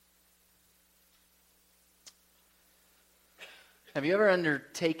Have you ever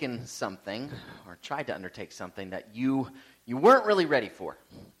undertaken something or tried to undertake something that you weren't really ready for,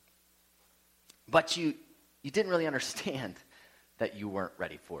 but you didn't really understand that you weren't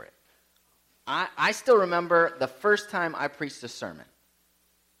ready for it? I still remember the first time I preached a sermon,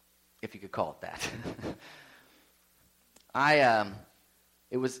 if you could call it that. I've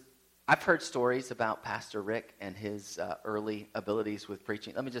heard stories about Pastor Rick and his early abilities with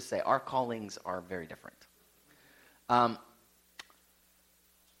preaching. Let me just say, our callings are very different.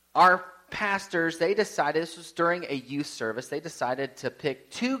 Our pastors, they decided, this was during a youth service, they decided to pick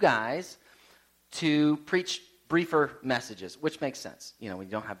two guys to preach briefer messages, which makes sense, when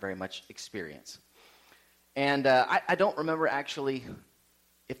you don't have very much experience. And I don't remember actually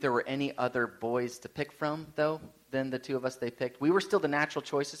if there were any other boys to pick from, though, than the two of us they picked. We were still the natural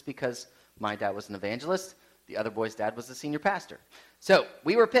choices because my dad was an evangelist. The other boy's dad was the senior pastor. So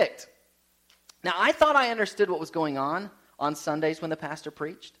we were picked. Now, I thought I understood what was going on Sundays when the pastor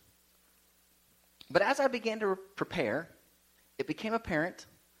preached. But as I began to prepare, it became apparent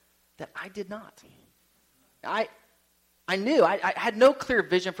that I did not. I knew. I had no clear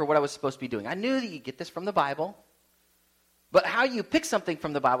vision for what I was supposed to be doing. I knew that you get this from the Bible. But how you pick something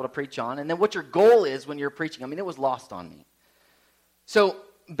from the Bible to preach on, and then what your goal is when you're preaching, it was lost on me. So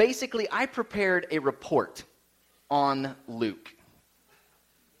basically, I prepared a report on Luke,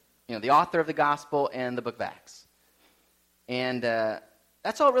 the author of the Gospel and the book of Acts. And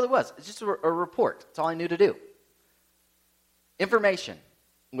that's all it really was. It's just a report. That's all I knew to do. Information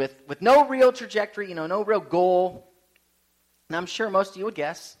with no real trajectory, no real goal. And I'm sure most of you would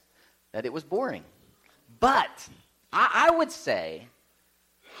guess that it was boring. But I would say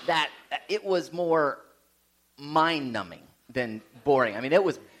that it was more mind-numbing than boring. It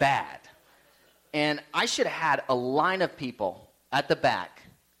was bad. And I should have had a line of people at the back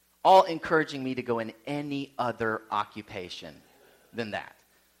all encouraging me to go in any other occupation than that.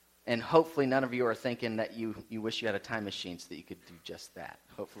 And hopefully none of you are thinking that you wish you had a time machine so that you could do just that.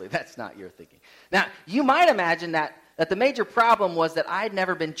 Hopefully that's not your thinking. Now, you might imagine that the major problem was that I had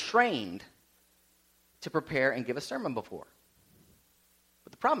never been trained to prepare and give a sermon before.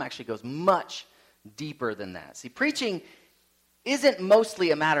 But the problem actually goes much deeper than that. See, preaching isn't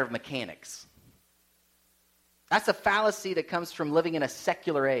mostly a matter of mechanics. That's a fallacy that comes from living in a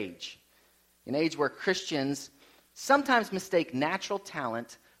secular age, an age where Christians sometimes mistake natural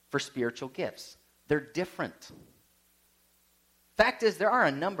talent for spiritual gifts. They're different. Fact is, there are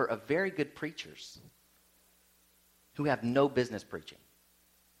a number of very good preachers who have no business preaching.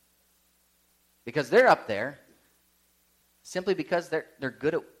 Because they're up there simply because they're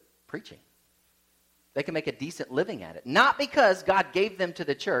good at preaching. They can make a decent living at it. Not because God gave them to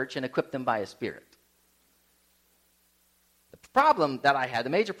the church and equipped them by His Spirit. The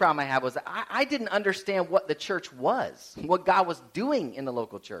major problem I had was that I didn't understand what the church was, what God was doing in the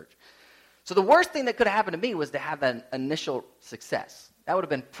local church. So the worst thing that could have happened to me was to have an initial success. That would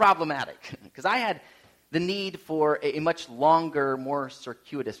have been problematic because I had the need for a much longer, more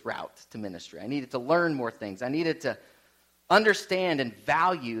circuitous route to ministry. I needed to learn more things. I needed to understand and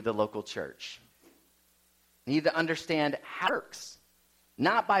value the local church. I needed to understand how it works,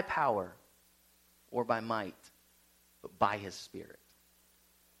 not by power or by might, but by His Spirit.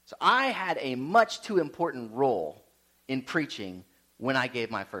 So I had a much too important role in preaching when I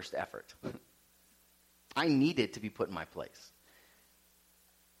gave my first effort. I needed to be put in my place.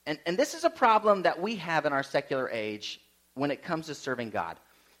 And this is a problem that we have in our secular age when it comes to serving God.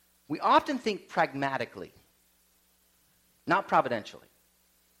 We often think pragmatically, not providentially.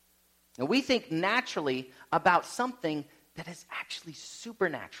 And we think naturally about something that is actually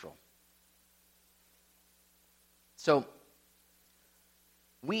supernatural. So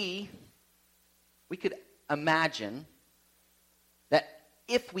we could imagine that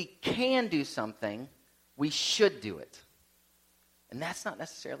if we can do something, we should do it. And that's not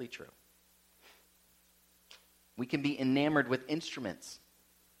necessarily true. We can be enamored with instruments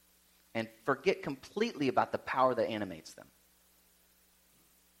and forget completely about the power that animates them.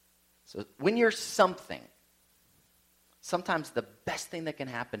 So when you're something, sometimes the best thing that can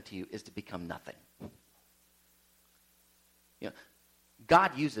happen to you is to become nothing.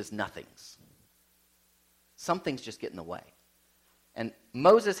 God uses nothings. Some things just get in the way. And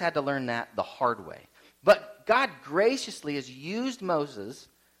Moses had to learn that the hard way. But God graciously has used Moses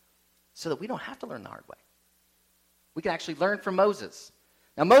so that we don't have to learn the hard way. We can actually learn from Moses.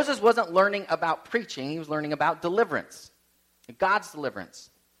 Now, Moses wasn't learning about preaching. He was learning about deliverance, God's deliverance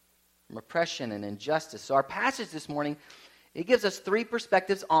from oppression and injustice. So our passage this morning, it gives us three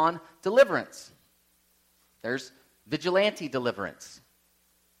perspectives on deliverance. There's vigilante deliverance.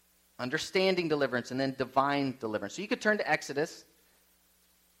 understanding deliverance, and then divine deliverance. So you could turn to Exodus.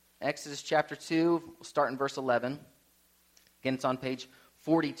 Exodus chapter 2, we'll start in verse 11. Again, it's on page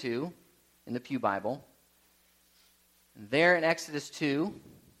 42 in the Pew Bible. And there in Exodus 2,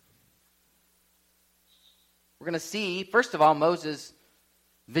 we're going to see, first of all, Moses'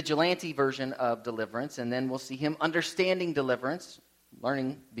 vigilante version of deliverance, and then we'll see him understanding deliverance,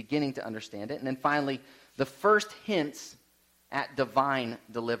 beginning to understand it, and then finally, the first hints at divine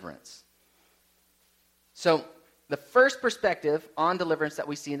deliverance. So, the first perspective on deliverance that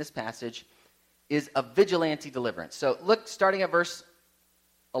we see in this passage is a vigilante deliverance. So, look, starting at verse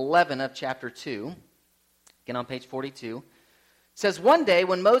 11 of chapter 2, again on page 42, it says, "One day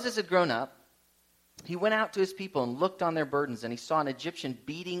when Moses had grown up, he went out to his people and looked on their burdens, and he saw an Egyptian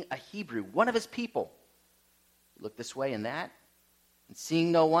beating a Hebrew, one of his people. He looked this way and that, and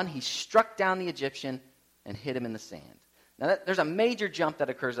seeing no one, he struck down the Egyptian and hid him in the sand." Now, there's a major jump that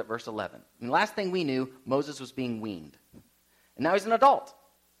occurs at verse 11. And the last thing we knew, Moses was being weaned. And now he's an adult.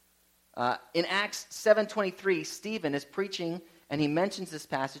 In Acts 7:23, Stephen is preaching, and he mentions this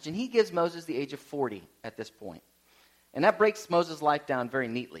passage, and he gives Moses the age of 40 at this point. And that breaks Moses' life down very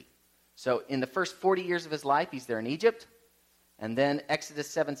neatly. So in the first 40 years of his life, he's there in Egypt. And then Exodus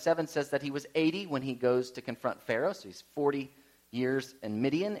 7:7 says that he was 80 when he goes to confront Pharaoh. So he's 40 years in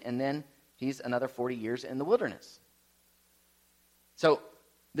Midian, and then he's another 40 years in the wilderness. So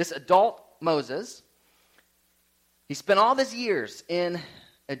this adult Moses, he spent all these years in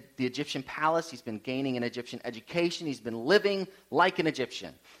the Egyptian palace. He's been gaining an Egyptian education. He's been living like an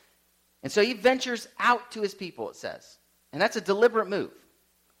Egyptian. And so he ventures out to his people, it says. And that's a deliberate move.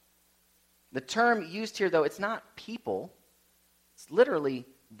 The term used here, though, it's not people. It's literally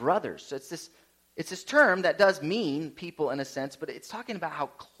brothers. So it's this term that does mean people in a sense, but it's talking about how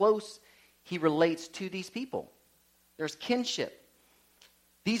close he relates to these people. There's kinship.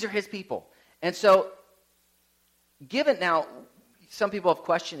 These are his people. And so, given now, some people have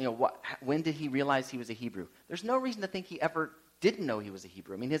questioned, when did he realize he was a Hebrew? There's no reason to think he ever didn't know he was a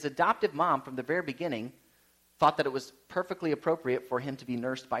Hebrew. I mean, his adoptive mom from the very beginning thought that it was perfectly appropriate for him to be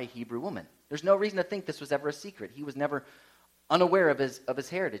nursed by a Hebrew woman. There's no reason to think this was ever a secret. He was never unaware of his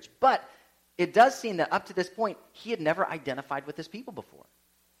heritage. But it does seem that up to this point, he had never identified with his people before.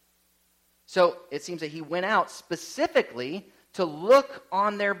 So it seems that he went out specifically to look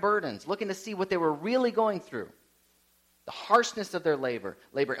on their burdens, looking to see what they were really going through, the harshness of their labor.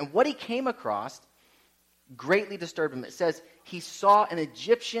 And what he came across greatly disturbed him. It says he saw an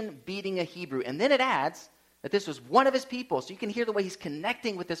Egyptian beating a Hebrew. And then it adds that this was one of his people. So you can hear the way he's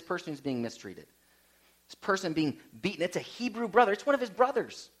connecting with this person who's being mistreated. This person being beaten. It's a Hebrew brother. It's one of his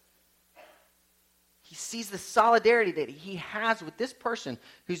brothers. He sees the solidarity that he has with this person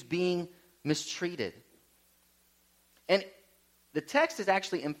who's being mistreated. And the text is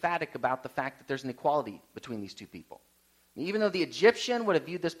actually emphatic about the fact that there's an equality between these two people. Even though the Egyptian would have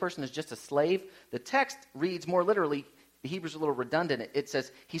viewed this person as just a slave, the text reads more literally. The Hebrew's a little redundant. It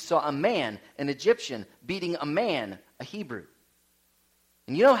says he saw a man, an Egyptian, beating a man, a Hebrew.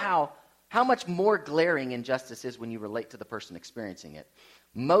 And you know how much more glaring injustice is when you relate to the person experiencing it.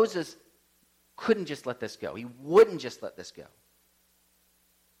 Moses couldn't just let this go. He wouldn't just let this go.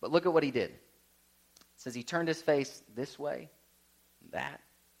 But look at what he did. It says he turned his face this way, that.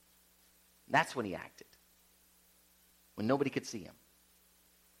 That's when he acted. When nobody could see him.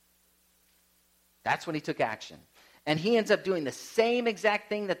 That's when he took action. And he ends up doing the same exact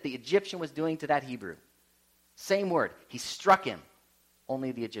thing that the Egyptian was doing to that Hebrew. Same word. He struck him.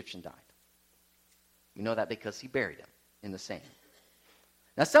 Only the Egyptian died. We know that because he buried him in the sand.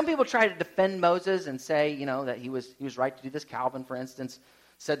 Now, some people try to defend Moses and say, that he was right to do this. Calvin, for instance,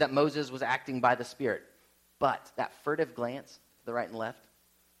 said that Moses was acting by the Spirit. But that furtive glance to the right and left,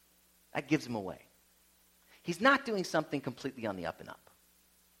 that gives him away. He's not doing something completely on the up and up.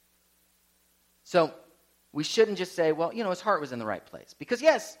 So, we shouldn't just say, his heart was in the right place. Because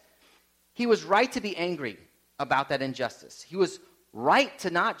yes, he was right to be angry about that injustice. He was right to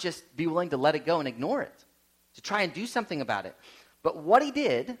not just be willing to let it go and ignore it, to try and do something about it. But what he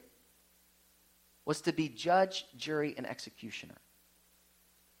did was to be judge, jury, and executioner.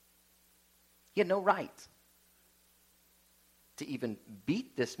 He had no right to even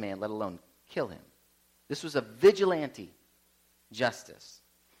beat this man, let alone kill him. This was a vigilante justice.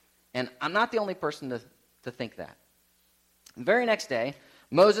 And I'm not the only person to think that. The very next day,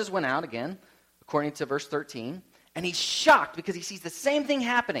 Moses went out again, according to verse 13, and he's shocked because he sees the same thing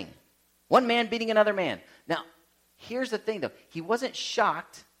happening. One man beating another man. Now, here's the thing, though. He wasn't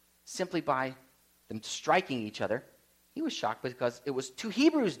shocked simply by them striking each other. He was shocked because it was two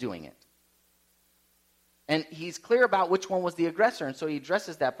Hebrews doing it. And he's clear about which one was the aggressor, and so he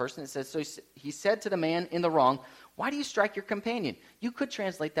addresses that person. It says, so he said to the man in the wrong, why do you strike your companion? You could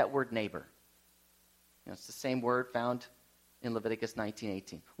translate that word neighbor. It's the same word found in Leviticus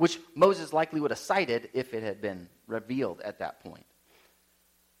 19:18, which Moses likely would have cited if it had been revealed at that point.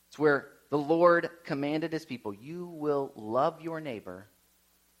 It's where the Lord commanded his people, you will love your neighbor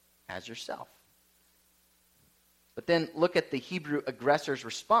as yourself. But then look at the Hebrew aggressor's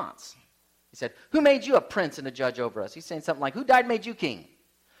response. He said, who made you a prince and a judge over us? He's saying something like, who died made you king?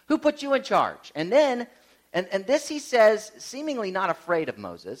 Who put you in charge? And then, and this he says, seemingly not afraid of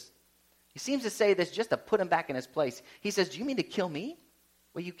Moses. He seems to say this just to put him back in his place. He says, do you mean to kill me?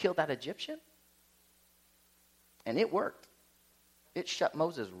 Well, you killed that Egyptian? And it worked. It shut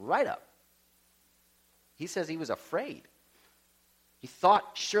Moses right up. He says he was afraid. He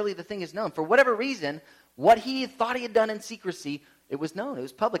thought, surely the thing is known. For whatever reason, what he thought he had done in secrecy, it was known. It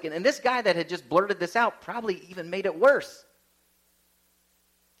was public. And this guy that had just blurted this out probably even made it worse.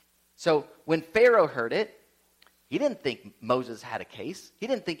 So when Pharaoh heard it, he didn't think Moses had a case. He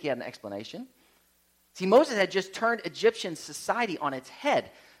didn't think he had an explanation. See, Moses had just turned Egyptian society on its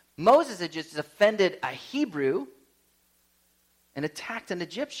head. Moses had just offended a Hebrew and attacked an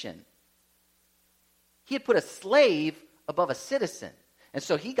Egyptian. He had put a slave above a citizen. And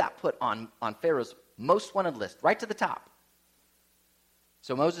so he got put on Pharaoh's most wanted list, right to the top.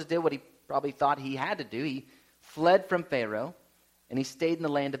 So Moses did what he probably thought he had to do. He fled from Pharaoh, and he stayed in the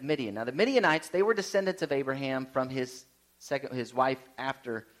land of Midian. Now, the Midianites, they were descendants of Abraham from his wife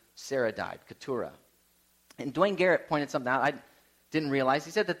after Sarah died, Keturah. And Dwayne Garrett pointed something out I didn't realize.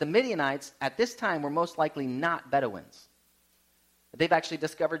 He said that the Midianites at this time were most likely not Bedouins. They've actually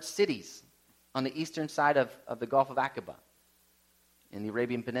discovered cities on the eastern side of the Gulf of Aqaba, in the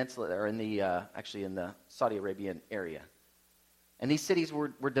Arabian Peninsula, or in the Saudi Arabian area. And these cities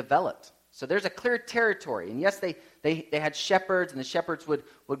were developed. So there's a clear territory. And yes, they had shepherds, and the shepherds would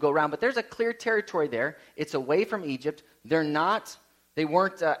go around, but there's a clear territory there. It's away from Egypt. They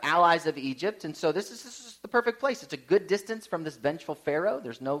weren't allies of Egypt, and so this is the perfect place. It's a good distance from this vengeful Pharaoh.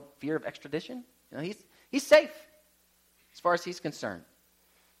 There's no fear of extradition. He's safe as far as he's concerned.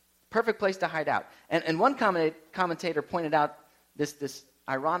 Perfect place to hide out. And one commentator pointed out this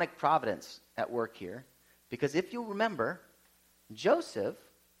ironic providence at work here, because if you'll remember, Joseph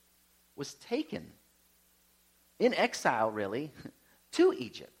was taken in exile, really, to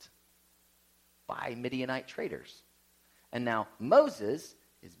Egypt by Midianite traders. And now Moses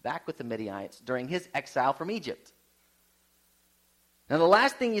is back with the Midianites during his exile from Egypt. Now the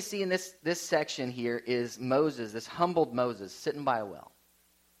last thing you see in this section here is Moses, this humbled Moses, sitting by a well,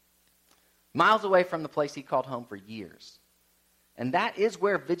 miles away from the place he called home for years. And that is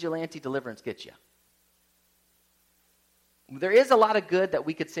where vigilante deliverance gets you. There is a lot of good that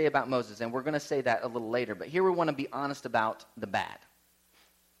we could say about Moses, and we're going to say that a little later, but here we want to be honest about the bad.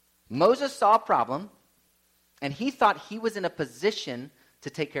 Moses saw a problem, and he thought he was in a position to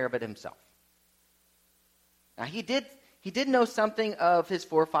take care of it himself. Now, he did know something of his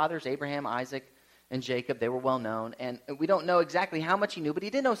forefathers, Abraham, Isaac, and Jacob. They were well known, and we don't know exactly how much he knew, but he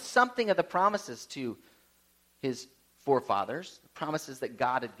did know something of the promises to his forefathers, the promises that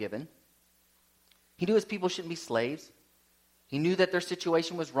God had given. He knew his people shouldn't be slaves. He knew that their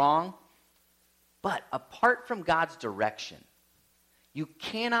situation was wrong. But apart from God's direction, you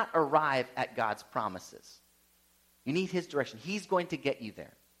cannot arrive at God's promises. You need his direction. He's going to get you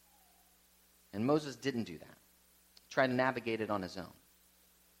there. And Moses didn't do that. He tried to navigate it on his own.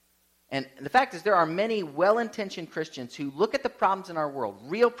 And the fact is, there are many well-intentioned Christians who look at the problems in our world,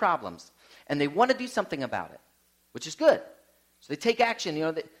 real problems, and they want to do something about it, which is good. So they take action.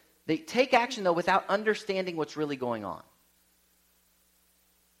 They take action, though, without understanding what's really going on.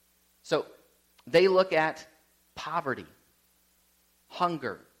 So they look at poverty,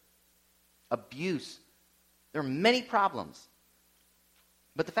 hunger, abuse. There are many problems.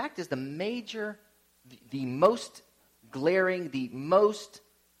 But the fact is, the most glaring, the most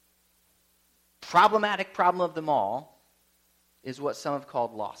problematic problem of them all is what some have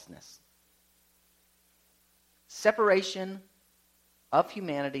called lostness. Separation of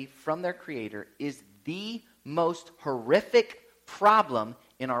humanity from their Creator is the most horrific problem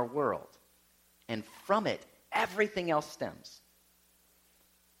in our world. And from it, everything else stems.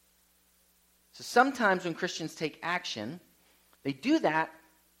 So sometimes when Christians take action, they do that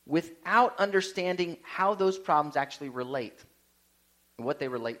without understanding how those problems actually relate and what they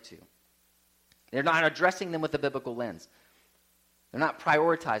relate to. They're not addressing them with a biblical lens. They're not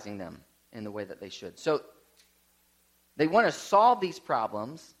prioritizing them in the way that they should. So they want to solve these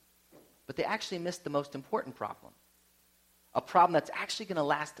problems, but they actually miss the most important problem. A problem that's actually going to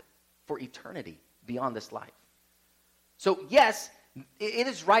last for eternity beyond this life. So yes, it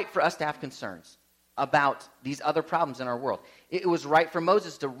is right for us to have concerns about these other problems in our world. It was right for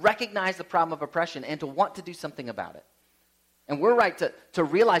Moses to recognize the problem of oppression and to want to do something about it. And we're right to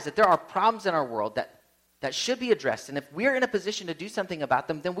realize that there are problems in our world that should be addressed. And if we're in a position to do something about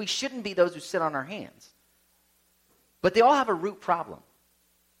them, then we shouldn't be those who sit on our hands. But they all have a root problem.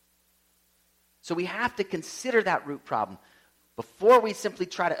 So we have to consider that root problem before we simply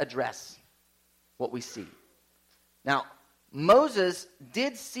try to address what we see. Now, Moses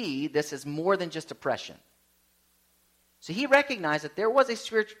did see this as more than just oppression. So he recognized that there was a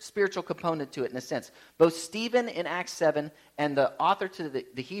spiritual component to it in a sense. Both Stephen in Acts 7 and the author to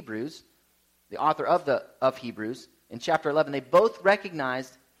the Hebrews, the author of Hebrews, in chapter 11, they both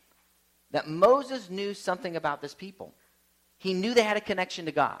recognized that Moses knew something about this people. He knew they had a connection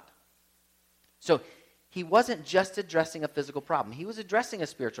to God. So he wasn't just addressing a physical problem. He was addressing a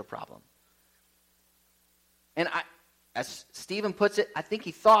spiritual problem. And as Stephen puts it, I think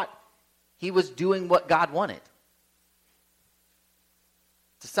he thought he was doing what God wanted.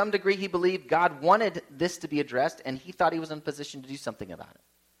 To some degree, he believed God wanted this to be addressed, and he thought he was in a position to do something about it.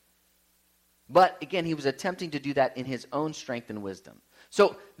 But again, he was attempting to do that in his own strength and wisdom.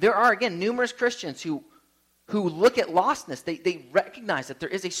 So there are, again, numerous Christians who look at lostness. They recognize that there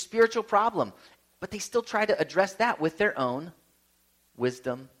is a spiritual problem, but they still try to address that with their own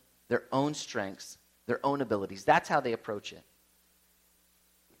wisdom, their own strengths, their own abilities. That's how they approach it.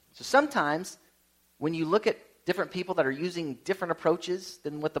 So sometimes when you look at different people that are using different approaches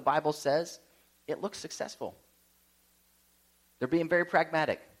than what the Bible says, it looks successful. They're being very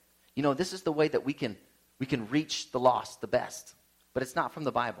pragmatic. You know, this is the way that we can reach the lost the best, but it's not from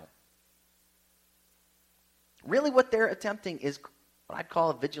the Bible. Really what they're attempting is what I'd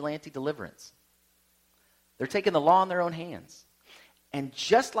call a vigilante deliverance. They're taking the law in their own hands. And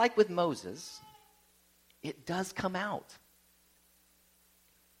just like with Moses, it does come out.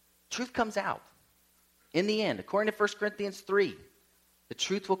 Truth comes out. In the end, according to 1 Corinthians 3, the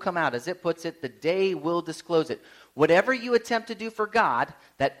truth will come out. As it puts it, the day will disclose it. Whatever you attempt to do for God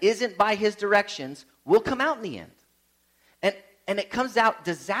that isn't by his directions will come out in the end. And it comes out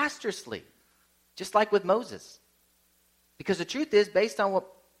disastrously, just like with Moses. Because the truth is, based on what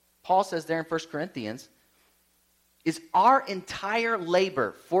Paul says there in 1 Corinthians, is our entire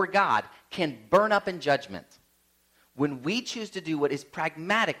labor for God can burn up in judgment when we choose to do what is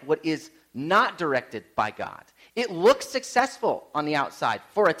pragmatic, what is not directed by God. It looks successful on the outside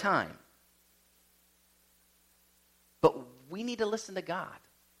for a time. But we need to listen to God.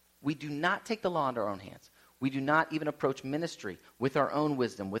 We do not take the law into our own hands. We do not even approach ministry with our own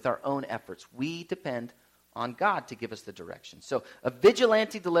wisdom, with our own efforts. We depend on God to give us the direction. So a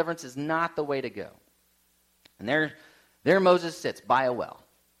vigilante deliverance is not the way to go. And there Moses sits by a well.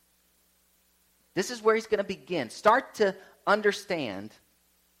 This is where he's going to begin. Start to understand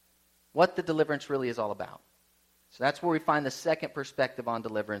what the deliverance really is all about. So that's where we find the second perspective on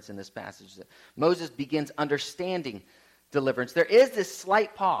deliverance in this passage. That Moses begins understanding deliverance. There is this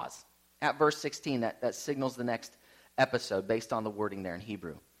slight pause at verse 16 that signals the next episode based on the wording there in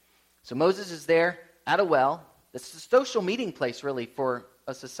Hebrew. So Moses is there at a well. It's a social meeting place really for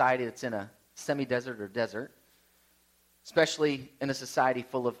a society that's in a semi-desert or desert, especially in a society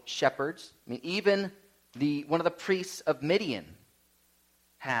full of shepherds. I mean, even one of the priests of Midian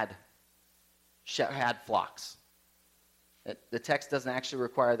had flocks. The text doesn't actually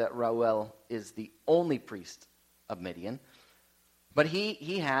require that Reuel is the only priest of Midian. But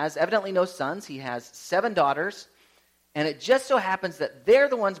he has evidently no sons. He has 7 daughters. And it just so happens that they're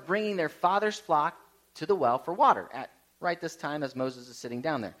the ones bringing their father's flock to the well for water at right this time as Moses is sitting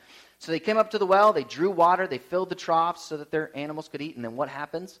down there. So they came up to the well. They drew water. They filled the troughs so that their animals could eat. And then what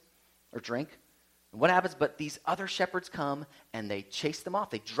happens? Or drink. And what happens? But these other shepherds come and they chase them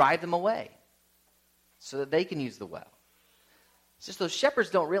off. They drive them away so that they can use the well. It's just those shepherds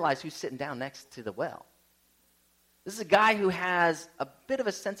don't realize who's sitting down next to the well. This is a guy who has a bit of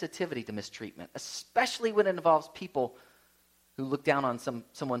a sensitivity to mistreatment, especially when it involves people who look down on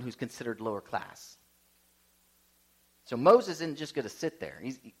someone who's considered lower class. So Moses isn't just going to sit there.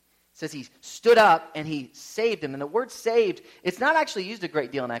 He says he stood up and he saved him. And the word saved, it's not actually used a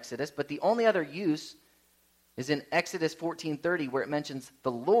great deal in Exodus, but the only other use is in Exodus 14:30, where it mentions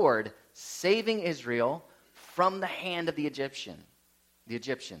the Lord saving Israel from the hand of the Egyptians.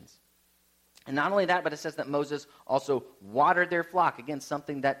 And not only that, but it says that Moses also watered their flock. Again,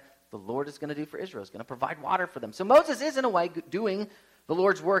 something that the Lord is going to do for Israel. He's going to provide water for them. So Moses is, in a way, doing the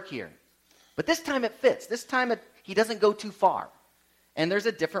Lord's work here. But this time it fits. This time he doesn't go too far. And there's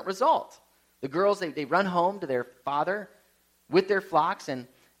a different result. The girls, they run home to their father with their flocks. And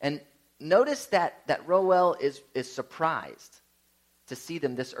notice that Reuel is surprised to see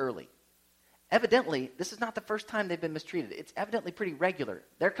them this early. Evidently, this is not the first time they've been mistreated. It's evidently pretty regular.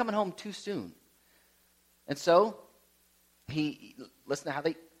 They're coming home too soon. And so, listen to how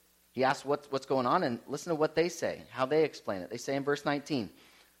he asks what's going on, and listen to what they say, how they explain it. They say in verse 19,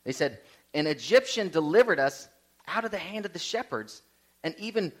 they said, an Egyptian delivered us out of the hand of the shepherds and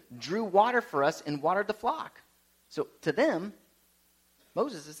even drew water for us and watered the flock. So to them,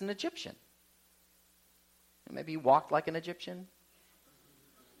 Moses is an Egyptian. Maybe he walked like an Egyptian.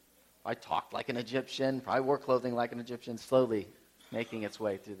 I talked like an Egyptian. Probably wore clothing like an Egyptian, slowly making its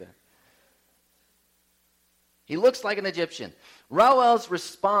way through there. He looks like an Egyptian. Reuel's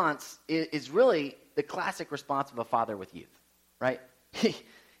response is really the classic response of a father with youth, right?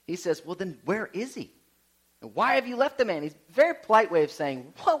 He says, well, then where is he? Why have you left the man? He's a very polite way of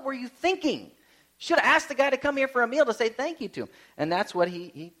saying, what were you thinking? Should have asked the guy to come here for a meal to say thank you to him. And that's what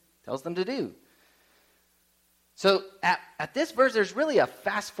he tells them to do. So at this verse, there's really a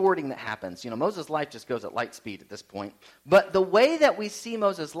fast forwarding that happens. Moses' life just goes at light speed at this point. But the way that we see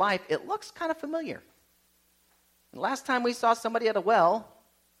Moses' life, it looks kind of familiar. The last time we saw somebody at a well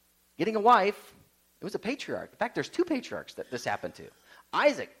getting a wife, it was a patriarch. In fact, there's 2 patriarchs that this happened to.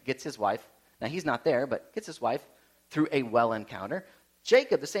 Isaac gets his wife. Now, he's not there, but gets his wife through a well encounter.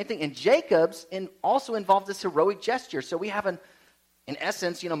 Jacob, the same thing. And Jacob's also involved this heroic gesture. So we have, in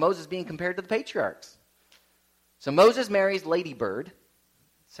essence, Moses being compared to the patriarchs. So Moses marries Lady Bird.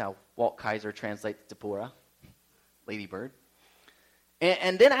 That's how Walt Kaiser translates Zipporah. Lady Bird.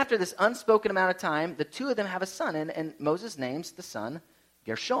 And then after this unspoken amount of time, the 2 of them have a son. And Moses names the son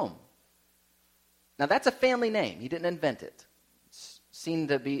Gershom. Now that's a family name. He didn't invent it. It's seen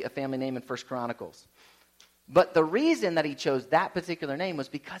to be a family name in 1 Chronicles. But the reason that he chose that particular name was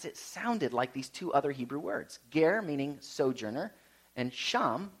because it sounded like these 2 other Hebrew words. Ger, meaning sojourner, and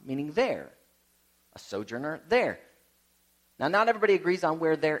Sham, meaning there. A sojourner there. Now, not everybody agrees on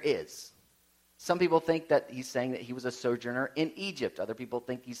where there is. Some people think that he's saying that he was a sojourner in Egypt. Other people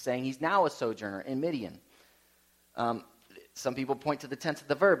think he's saying he's now a sojourner in Midian. Some people point to the tense of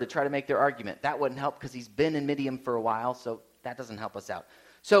the verb to try to make their argument. That wouldn't help because he's been in Midian for a while, so that doesn't help us out.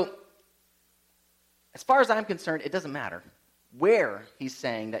 So, as far as I'm concerned, it doesn't matter where he's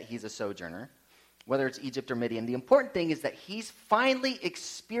saying that he's a sojourner, whether it's Egypt or Midian. The important thing is that he's finally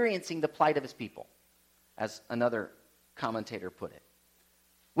experiencing the plight of his people, as another commentator put it.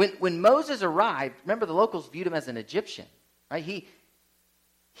 When Moses arrived, remember the locals viewed him as an Egyptian, right?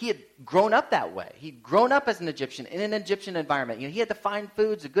 He had grown up that way. He'd grown up as an Egyptian in an Egyptian environment. He had the fine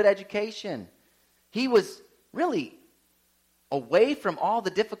foods, a good education. He was really away from all the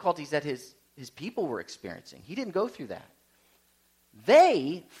difficulties that his people were experiencing. He didn't go through that.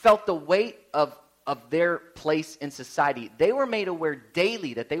 They felt the weight of their place in society. They were made aware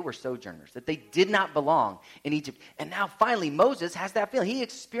daily that they were sojourners, that they did not belong in Egypt. And now finally Moses has that feeling. He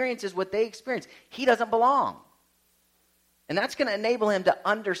experiences what they experience. He doesn't belong. And that's going to enable him to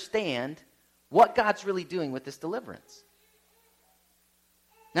understand what God's really doing with this deliverance.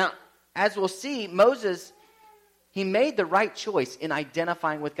 Now, as we'll see, Moses, he made the right choice in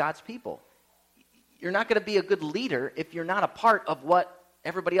identifying with God's people. You're not going to be a good leader if you're not a part of what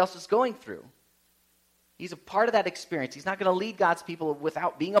everybody else is going through. He's a part of that experience. He's not going to lead God's people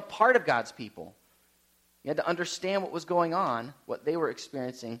without being a part of God's people. He had to understand what was going on, what they were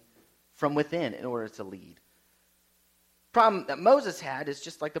experiencing from within in order to lead. The problem that Moses had is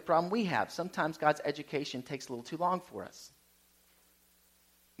just like the problem we have. Sometimes God's education takes a little too long for us.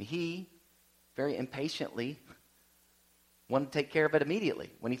 He very impatiently wanted to take care of it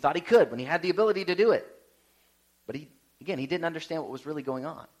immediately when he thought he could, when he had the ability to do it. But he didn't understand what was really going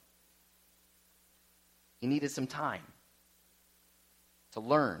on. He needed some time to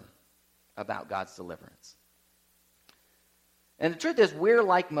learn about God's deliverance. And the truth is, we're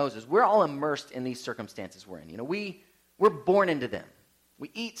like Moses. We're all immersed in these circumstances we're in. We're born into them.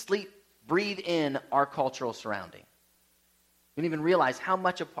 We eat, sleep, breathe in our cultural surrounding. We don't even realize how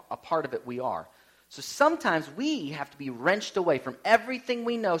much a part of it we are. So sometimes we have to be wrenched away from everything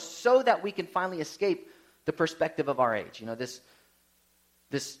we know so that we can finally escape the perspective of our age.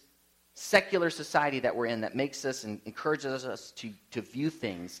 This secular society that we're in that makes us and encourages us to view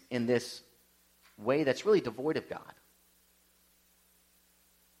things in this way that's really devoid of God.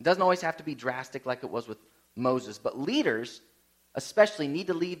 It doesn't always have to be drastic like it was with Moses, but leaders especially need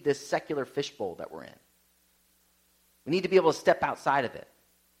to leave this secular fishbowl that we're in. We need to be able to step outside of it.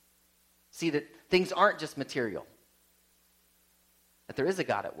 See that things aren't just material. That there is a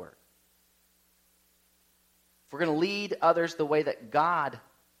God at work. If we're going to lead others the way that God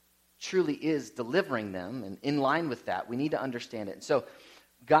truly is delivering them, and in line with that, we need to understand it. And so,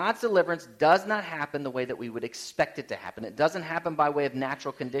 God's deliverance does not happen the way that we would expect it to happen. It doesn't happen by way of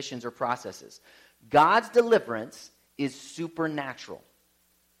natural conditions or processes. God's deliverance is supernatural.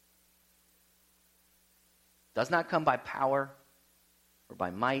 Does not come by power or by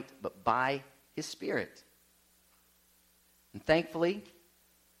might, but by his Spirit. And thankfully,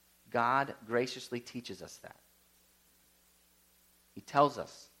 God graciously teaches us that. He tells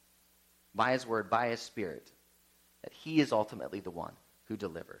us by his word, by his Spirit, that he is ultimately the one who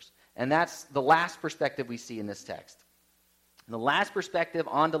delivers. And that's the last perspective we see in this text. And the last perspective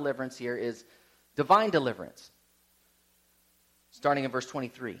on deliverance here is divine deliverance. Starting in verse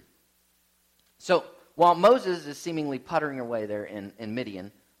 23. So, while Moses is seemingly puttering away there in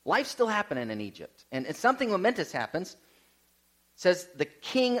Midian, life's still happening in Egypt. And something momentous happens. It says the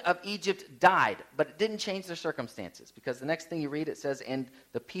king of Egypt died, but it didn't change their circumstances. Because the next thing you read, it says, and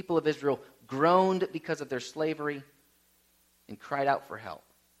the people of Israel groaned because of their slavery and cried out for help.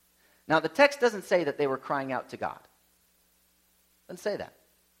 Now, the text doesn't say that they were crying out to God. It doesn't say that.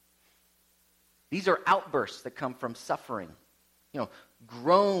 These are outbursts that come from suffering.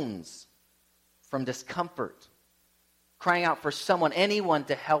 Groans from discomfort, crying out for someone, anyone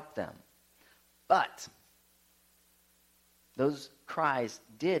to help them. But those cries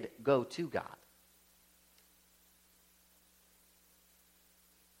did go to God.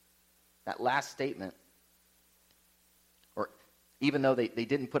 That last statement, or even though they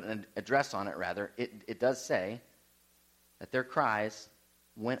didn't put an address on it, rather, it does say that their cries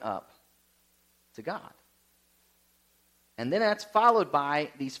went up to God. And then that's followed by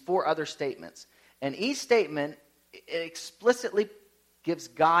these 4 other statements. And each statement explicitly gives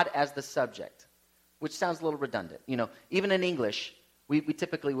God as the subject, which sounds a little redundant. Even in English, we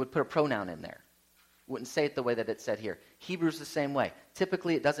typically would put a pronoun in there. Wouldn't say it the way that it's said here. Hebrew's the same way.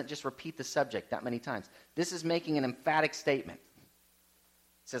 Typically, it doesn't just repeat the subject that many times. This is making an emphatic statement.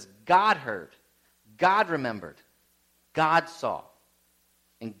 It says, God heard, God remembered, God saw,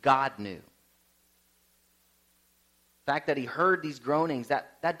 and God knew. The fact that he heard these groanings,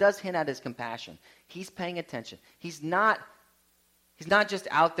 that does hint at his compassion. He's paying attention. He's not just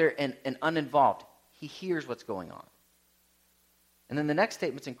out there and uninvolved. He hears what's going on. And then the next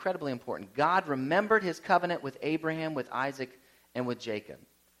statement's incredibly important. God remembered his covenant with Abraham, with Isaac, and with Jacob.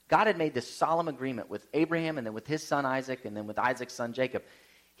 God had made this solemn agreement with Abraham, and then with his son Isaac, and then with Isaac's son Jacob.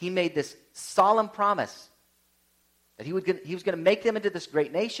 He made this solemn promise that he was going to make them into this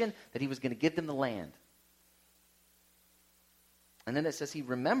great nation, that he was going to give them the land. And then it says he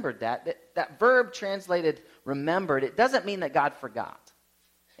remembered that. That verb translated remembered, it doesn't mean that God forgot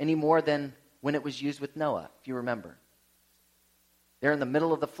any more than when it was used with Noah, if you remember. There in the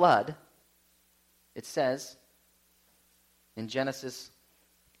middle of the flood, it says in Genesis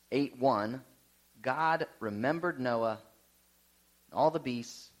 8:1, God remembered Noah, all the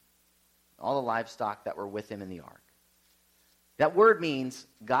beasts, all the livestock that were with him in the ark. That word means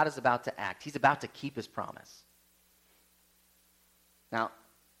God is about to act. He's about to keep his promise. Now,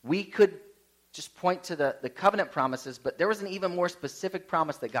 we could just point to the covenant promises, but there was an even more specific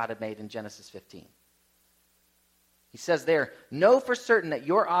promise that God had made in Genesis 15. He says there, know for certain that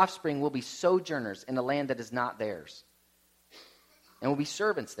your offspring will be sojourners in a land that is not theirs, and will be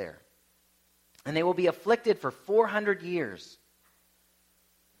servants there. And they will be afflicted for 400 years.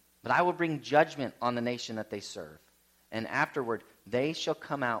 But I will bring judgment on the nation that they serve, and afterward they shall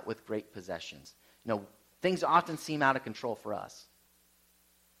come out with great possessions. Things often seem out of control for us.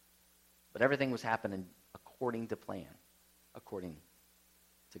 But everything was happening according to plan, according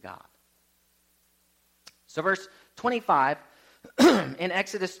to God. So verse 25 in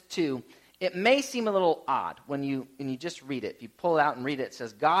Exodus 2, it may seem a little odd when you just read it. If you pull it out and read it, it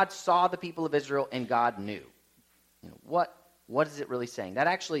says, God saw the people of Israel and God knew. What is it really saying? That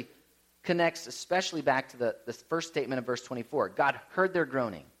actually connects especially back to the first statement of verse 24. God heard their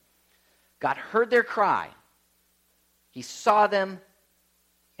groaning. God heard their cry. He saw them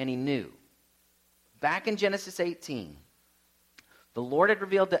and he knew. Back in Genesis 18, the Lord had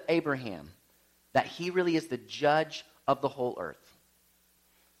revealed to Abraham that he really is the judge of the whole earth.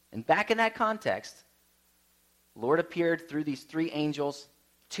 And back in that context, the Lord appeared through these 3 angels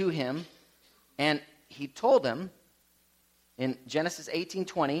to him, and he told him in Genesis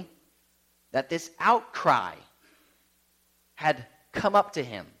 18:20 that this outcry had come up to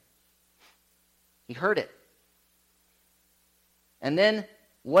him. He heard it. And then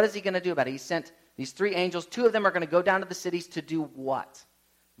what is he going to do about it? He sent these 3 angels. 2 of them are going to go down to the cities to do what?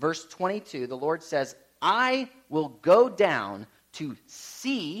 Verse 22, the Lord says, I will go down to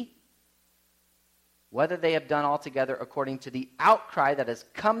see whether they have done altogether according to the outcry that has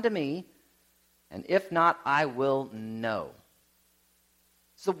come to me, and if not, I will know.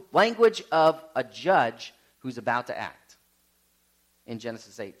 It's the language of a judge who's about to act in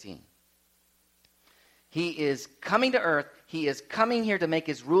Genesis 18. He is coming to earth. He is coming here to make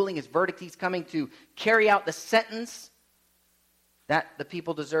his ruling, his verdict. He's coming to carry out the sentence that the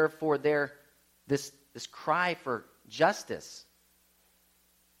people deserve for this cry for justice.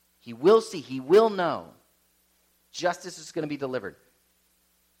 He will see, he will know. Justice is going to be delivered.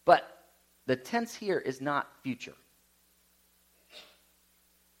 But the tense here is not future.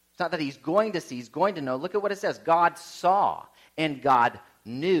 It's not that he's going to see, he's going to know. Look at what it says. God saw and God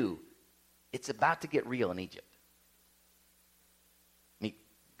knew. It's about to get real in Egypt. I mean,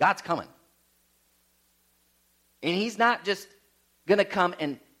 God's coming. And he's not just going to come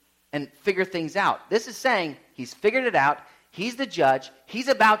and figure things out. This is saying he's figured it out. He's the judge. He's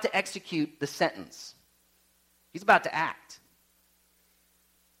about to execute the sentence. He's about to act.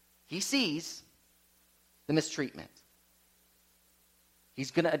 He sees the mistreatment.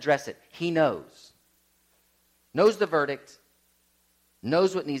 He's going to address it. He knows. Knows the verdict.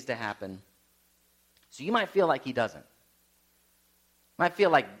 Knows what needs to happen. So you might feel like he doesn't. Might feel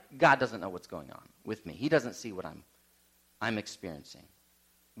like God doesn't know what's going on with me. He doesn't see what I'm experiencing.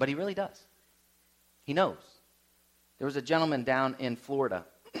 But he really does. He knows. There was a gentleman down in Florida.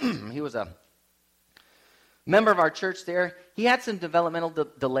 He was a member of our church there. He had some developmental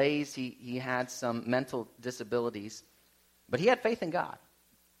delays. He had some mental disabilities. But he had faith in God.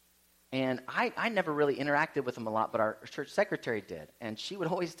 And I never really interacted with him a lot, but our church secretary did. And she would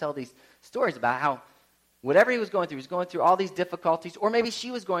always tell these stories about how whatever he was going through all these difficulties, or maybe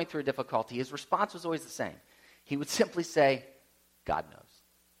she was going through a difficulty. His response was always the same. He would simply say, God knows.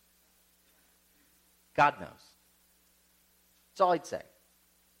 God knows. That's all he'd say.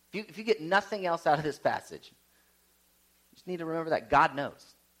 If you get nothing else out of this passage, you just need to remember that God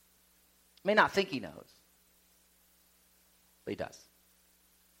knows. You may not think he knows, but he does.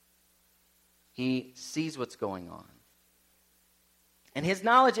 He sees what's going on. And his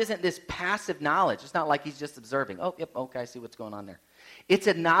knowledge isn't this passive knowledge. It's not like he's just observing. Oh, yep, okay, I see what's going on there. It's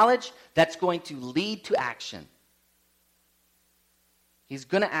a knowledge that's going to lead to action. He's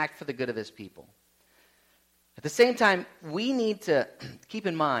going to act for the good of his people. At the same time, we need to keep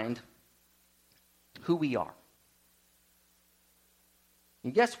in mind who we are.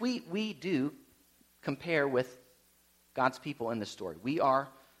 And yes, we do compare with God's people in this story. We are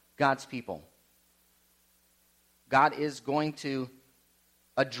God's people. God is going to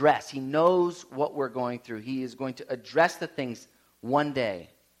address. He knows what we're going through. He is going to address the things one day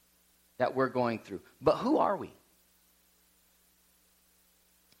that we're going through. But who are we?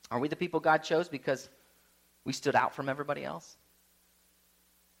 Are we the people God chose because we stood out from everybody else?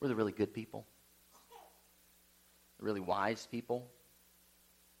 We're the really good people. The really wise people?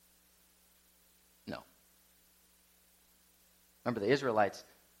 No. Remember, the Israelites,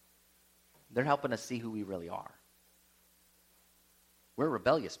 they're helping us see who we really are. We're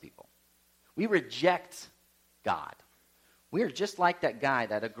rebellious people. We reject God. We are just like that guy,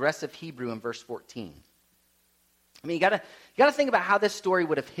 that aggressive Hebrew in verse 14. I mean, you gotta think about how this story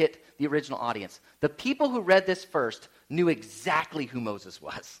would have hit the original audience. The people who read this first knew exactly who Moses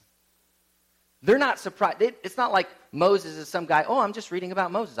was. They're not surprised. It's not like Moses is some guy, oh, I'm just reading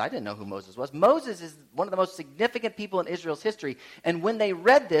about Moses. I didn't know who Moses was. Moses is one of the most significant people in Israel's history. And when they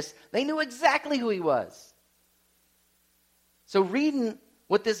read this, they knew exactly who he was. So reading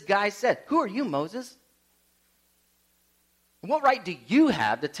what this guy said, who are you, Moses? What right do you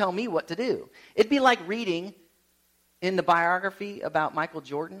have to tell me what to do? It'd be like reading in the biography about Michael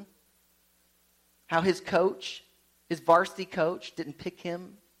Jordan, how his coach, his varsity coach, didn't pick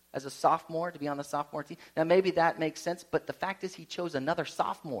him as a sophomore to be on the sophomore team. Now, maybe that makes sense, but the fact is he chose another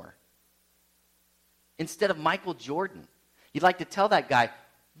sophomore instead of Michael Jordan. You'd like to tell that guy,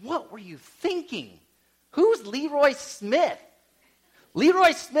 what were you thinking? Who's Leroy Smith?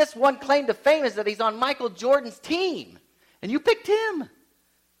 Leroy Smith's one claim to fame is that he's on Michael Jordan's team, and you picked him.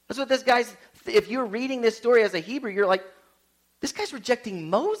 That's what this guy's, if you're reading this story as a Hebrew, you're like, this guy's rejecting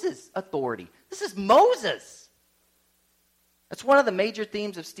Moses' authority. This is Moses. That's one of the major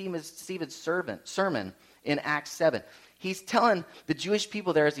themes of Stephen's sermon in Acts 7. He's telling the Jewish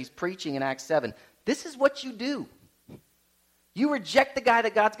people there as he's preaching in Acts 7, this is what you do. You reject the guy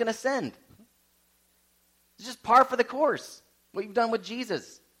that God's going to send. It's just par for the course, what you've done with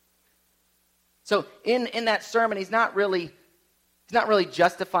Jesus. So in that sermon, he's not really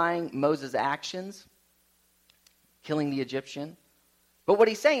justifying Moses' actions, killing the Egyptian. But what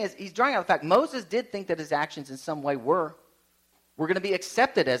he's saying is he's drawing out the fact Moses did think that his actions in some way were going to be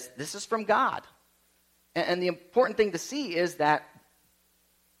accepted as this is from God. And the important thing to see is that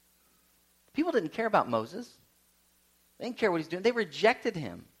people didn't care about Moses. They didn't care what he's doing. They rejected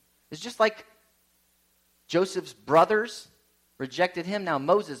him. It's just like Joseph's brothers rejected him. Now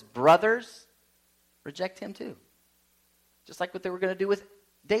Moses' brothers reject him too. Just like what they were going to do with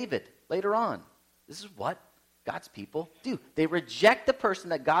David later on. This is what God's people do. They reject the person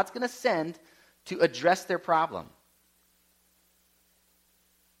that God's going to send to address their problem.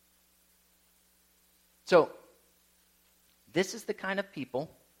 So, this is the kind of people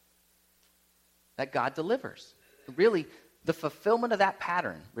that God delivers. Really, the fulfillment of that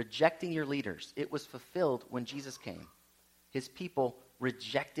pattern, rejecting your leaders, it was fulfilled when Jesus came. His people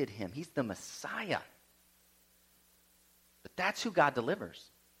rejected him. He's the Messiah. But that's who God delivers.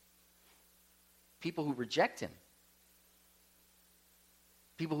 People who reject him.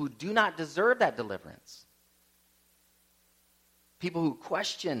 People who do not deserve that deliverance. People who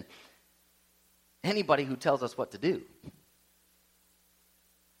question anybody who tells us what to do.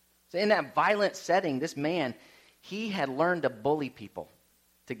 So in that violent setting, this man, he had learned to bully people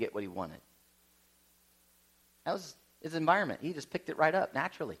to get what he wanted. That was his environment. He just picked it right up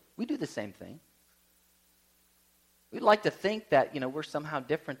naturally. We do the same thing. We'd like to think that, we're somehow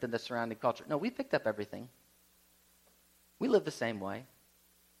different than the surrounding culture. No, we picked up everything. We live the same way.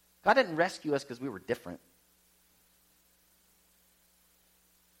 God didn't rescue us because we were different.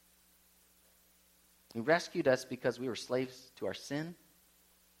 He rescued us because we were slaves to our sin.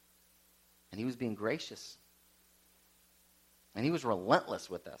 And he was being gracious. And he was relentless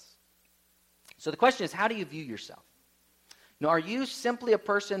with us. So the question is, how do you view yourself? Are you simply a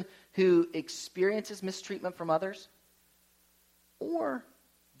person who experiences mistreatment from others? Or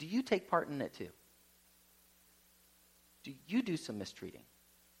do you take part in it too? Do you do some mistreating?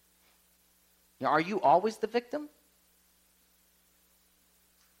 Are you always the victim?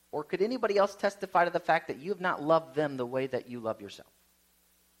 Or could anybody else testify to the fact that you have not loved them the way that you love yourself?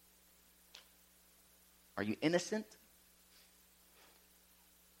 Are you innocent?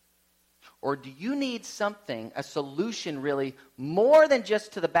 Or do you need something, a solution really, more than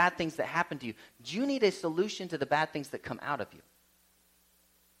just to the bad things that happen to you? Do you need a solution to the bad things that come out of you?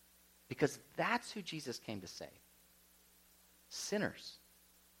 Because that's who Jesus came to save. Sinners.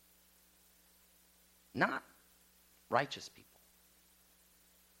 Not righteous people.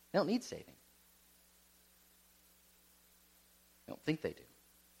 They don't need saving. I don't think they do.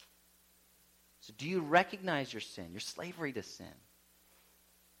 So do you recognize your sin, your slavery to sin?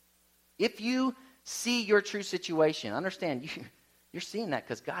 If you see your true situation, understand you're seeing that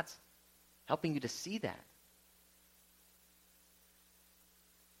because God's helping you to see that.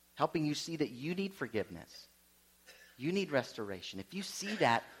 Helping you see that you need forgiveness. You need restoration. If you see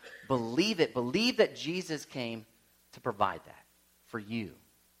that, believe it. Believe that Jesus came to provide that for you.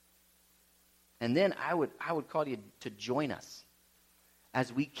 And then I would call you to join us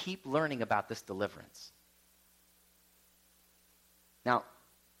as we keep learning about this deliverance. Now,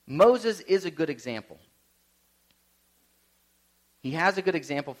 Moses is a good example. He has a good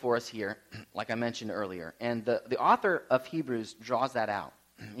example for us here, like I mentioned earlier. And the author of Hebrews draws that out.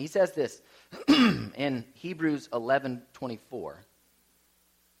 He says this in Hebrews 11:24.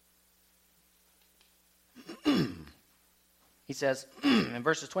 He says in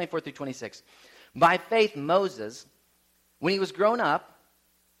verses 24 through 26, by faith Moses, when he was grown up,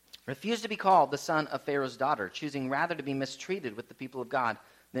 refused to be called the son of Pharaoh's daughter, choosing rather to be mistreated with the people of God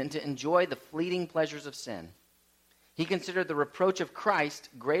than to enjoy the fleeting pleasures of sin. He considered the reproach of Christ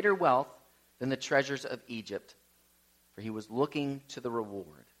greater wealth than the treasures of Egypt, for he was looking to the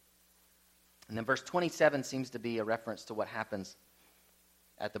reward. And then verse 27 seems to be a reference to what happens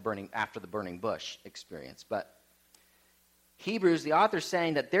after the burning bush experience. But Hebrews, the author is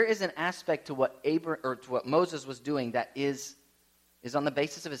saying that there is an aspect to what Moses was doing that is on the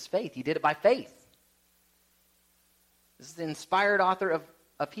basis of his faith. He did it by faith. This is the inspired author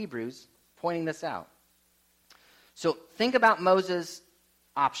of Hebrews pointing this out. So think about Moses'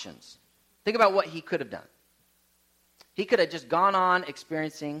 options. Think about what he could have done. He could have just gone on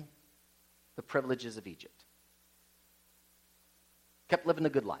experiencing the privileges of Egypt. Kept living the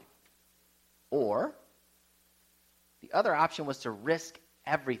good life. Or the other option was to risk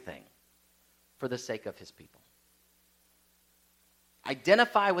everything for the sake of his people.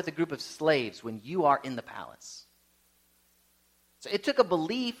 Identify with a group of slaves when you are in the palace. So it took a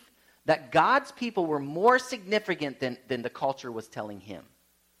belief that God's people were more significant than the culture was telling him.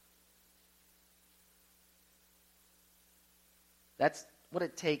 That's what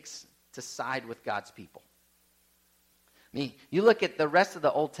it takes to side with God's people. I mean, you look at the rest of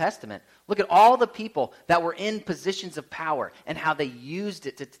the Old Testament, look at all the people that were in positions of power and how they used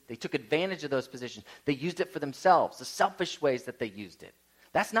it. They took advantage of those positions. They used it for themselves, the selfish ways that they used it.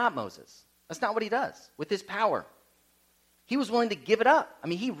 That's not Moses. That's not what he does with his power. He was willing to give it up. I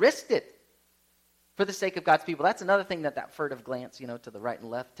mean, he risked it for the sake of God's people. That's another thing that furtive glance, to the right and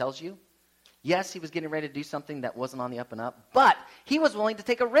left tells you. Yes, he was getting ready to do something that wasn't on the up and up, but he was willing to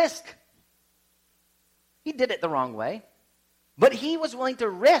take a risk. He did it the wrong way, but he was willing to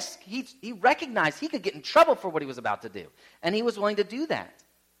risk. He recognized he could get in trouble for what he was about to do, and he was willing to do that.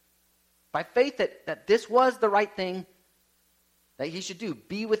 By faith that this was the right thing that he should do.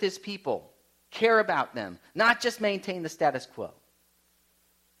 Be with his people. Care about them. Not just maintain the status quo.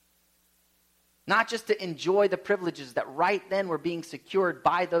 Not just to enjoy the privileges that right then were being secured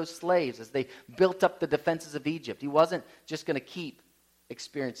by those slaves as they built up the defenses of Egypt. He wasn't just going to keep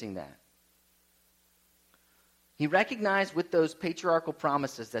experiencing that. He recognized with those patriarchal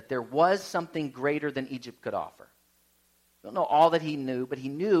promises that there was something greater than Egypt could offer. I don't know all that he knew, but he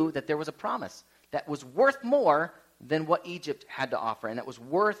knew that there was a promise that was worth more than what Egypt had to offer, and that was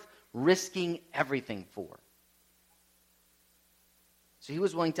worth risking everything for. So he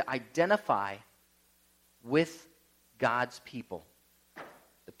was willing to identify with God's people,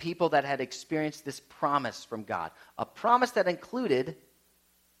 the people that had experienced this promise from God, a promise that included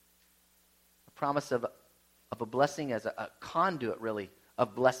a promise of a blessing as a conduit, really,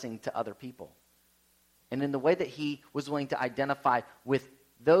 of blessing to other people. And in the way that he was willing to identify with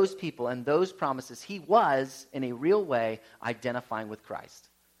those people and those promises, he was, in a real way, identifying with Christ,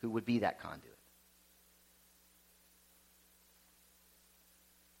 who would be that conduit.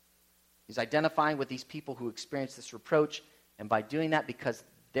 He's identifying with these people who experienced this reproach, and by doing that, because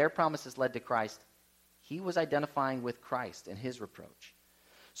their promises led to Christ, he was identifying with Christ and his reproach.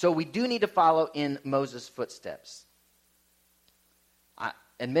 So we do need to follow in Moses' footsteps.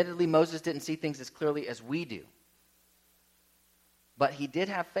 Admittedly, Moses didn't see things as clearly as we do. But he did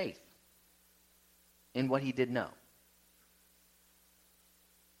have faith in what he did know.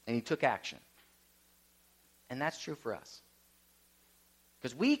 And he took action. And that's true for us.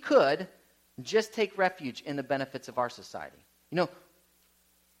 Because we could just take refuge in the benefits of our society.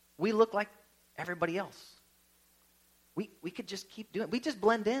 We look like everybody else. We could just keep doing it. We just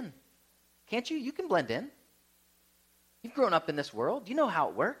blend in. Can't you? You can blend in. You've grown up in this world. You know how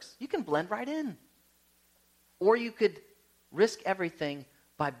it works. You can blend right in. Or you could risk everything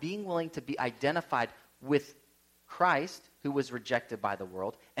by being willing to be identified with Christ, who was rejected by the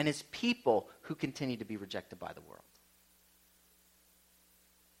world, and his people who continue to be rejected by the world.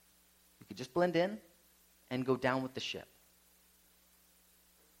 You could just blend in and go down with the ship.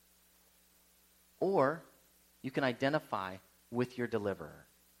 Or you can identify with your deliverer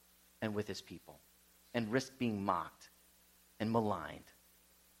and with his people and risk being mocked and maligned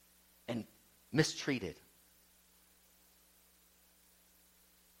and mistreated.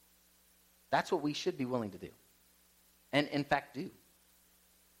 That's what we should be willing to do. And in fact do.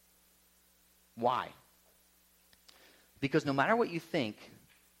 Why? Because no matter what you think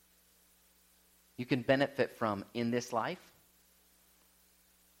you can benefit from in this life,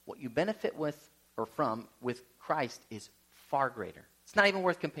 what you benefit with or from with Christ is far greater. It's not even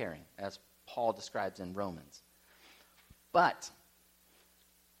worth comparing, as Paul describes in Romans. But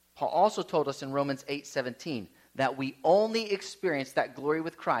Paul also told us in Romans 8:17 that we only experience that glory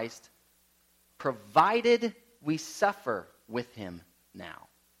with Christ provided we suffer with him now.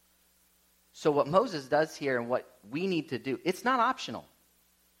 So what Moses does here and what we need to do, it's not optional.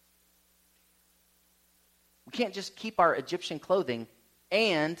 We can't just keep our Egyptian clothing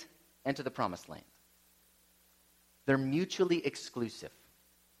and enter the promised land. They're mutually exclusive.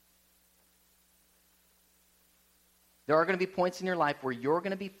 There are going to be points in your life where you're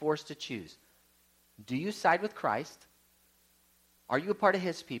going to be forced to choose. Do you side with Christ? Are you a part of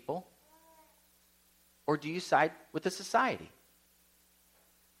his people? Or do you side with the society?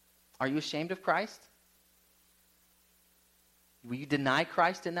 Are you ashamed of Christ? Will you deny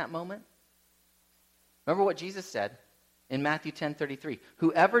Christ in that moment? Remember what Jesus said in Matthew 10:33.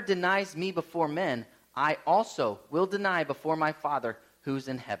 Whoever denies me before men, I also will deny before my Father who's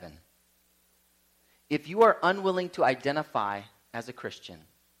in heaven. If you are unwilling to identify as a Christian,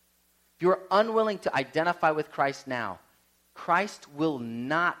 if you are unwilling to identify with Christ now, Christ will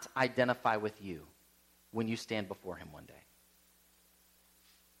not identify with you when you stand before him one day.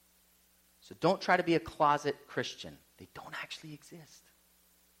 So don't try to be a closet Christian. They don't actually exist.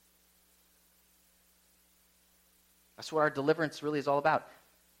 That's what our deliverance really is all about.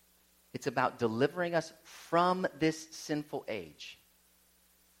 It's about delivering us from this sinful age,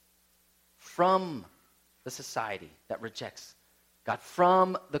 from the society that rejects God,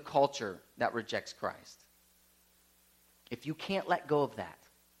 from the culture that rejects Christ. If you can't let go of that,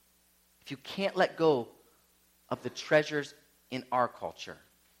 if you can't let go of the treasures in our culture,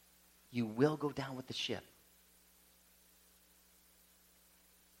 you will go down with the ship.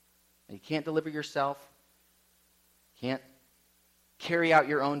 And you can't deliver yourself. Can't carry out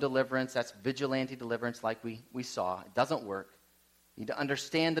your own deliverance. That's vigilante deliverance like we saw. It doesn't work. You need to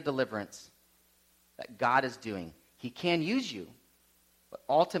understand the deliverance that God is doing. He can use you, but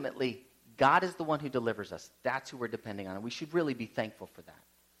ultimately, God is the one who delivers us. That's who we're depending on, and we should really be thankful for that.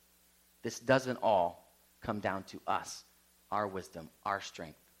 This doesn't all come down to us, our wisdom, our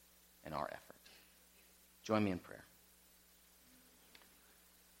strength, and our effort. Join me in prayer.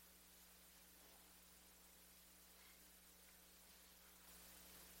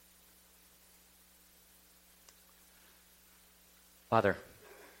 Father,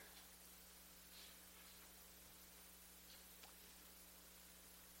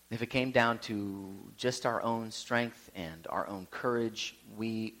 if it came down to just our own strength and our own courage,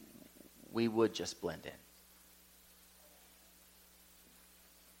 we would just blend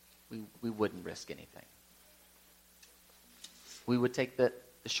in. We wouldn't risk anything. We would take the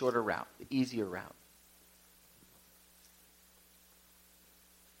shorter route, the easier route.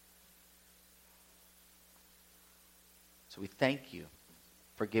 So we thank you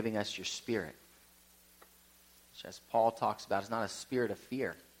for giving us your Spirit, which, as Paul talks about, is not a spirit of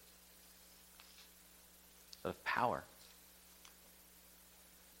fear, but of power.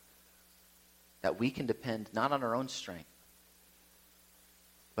 That we can depend not on our own strength,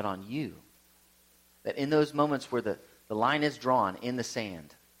 but on you. That in those moments where the line is drawn in the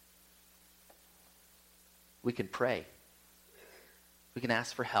sand, we can pray. We can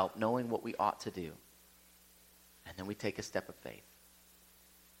ask for help, knowing what we ought to do. And then we take a step of faith,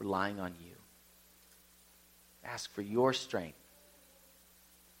 relying on you. Ask for your strength,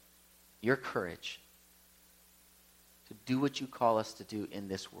 your courage, to do what you call us to do in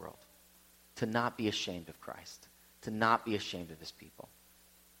this world. To not be ashamed of Christ. To not be ashamed of his people.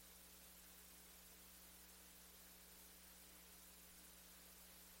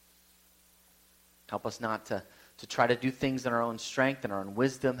 Help us not to try to do things in our own strength and our own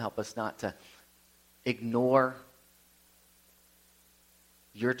wisdom. Help us not to ignore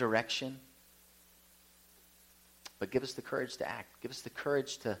your direction. But give us the courage to act. Give us the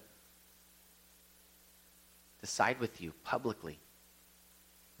courage to side with you publicly.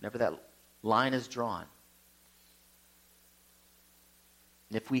 Whenever that line is drawn.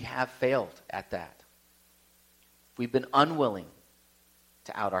 And if we have failed at that, if we've been unwilling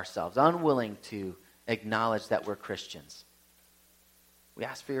to out ourselves, unwilling to acknowledge that we're Christians, we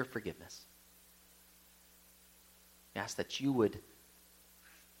ask for your forgiveness. We ask that you would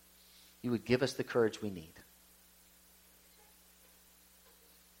give us the courage we need.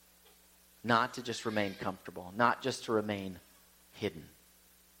 Not to just remain comfortable, not just to remain hidden,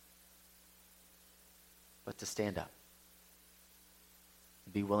 but to stand up.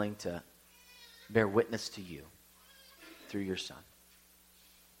 Be willing to bear witness to you through your Son.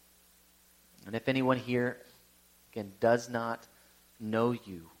 And if anyone here, again, does not know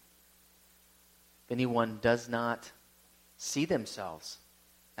you, if anyone does not see themselves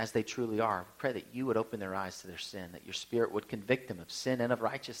as they truly are, we pray that you would open their eyes to their sin, that your Spirit would convict them of sin and of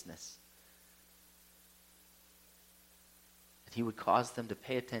righteousness. That he would cause them to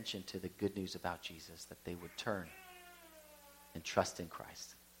pay attention to the good news about Jesus, that they would turn and trust in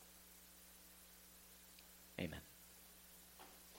Christ. Amen.